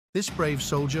This brave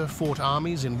soldier fought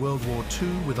armies in World War II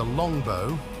with a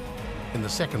longbow. In the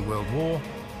Second World War,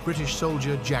 British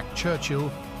soldier Jack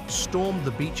Churchill stormed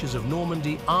the beaches of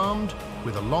Normandy armed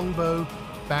with a longbow,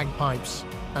 bagpipes,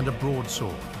 and a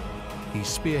broadsword. He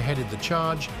spearheaded the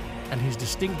charge, and his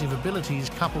distinctive abilities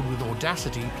coupled with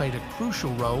audacity played a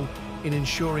crucial role in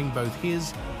ensuring both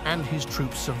his and his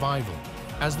troops' survival.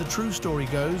 As the true story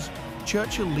goes,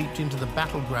 Churchill leaped into the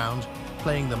battleground,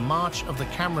 playing the March of the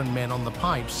Cameron Men on the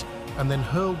pipes, and then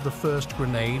hurled the first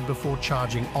grenade before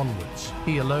charging onwards.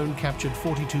 He alone captured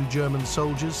 42 German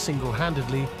soldiers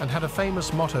single-handedly and had a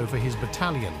famous motto for his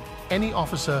battalion: "Any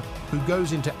officer who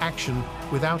goes into action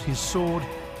without his sword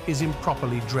is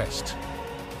improperly dressed."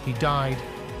 He died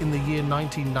in the year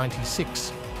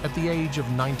 1996 at the age of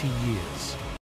 90 years.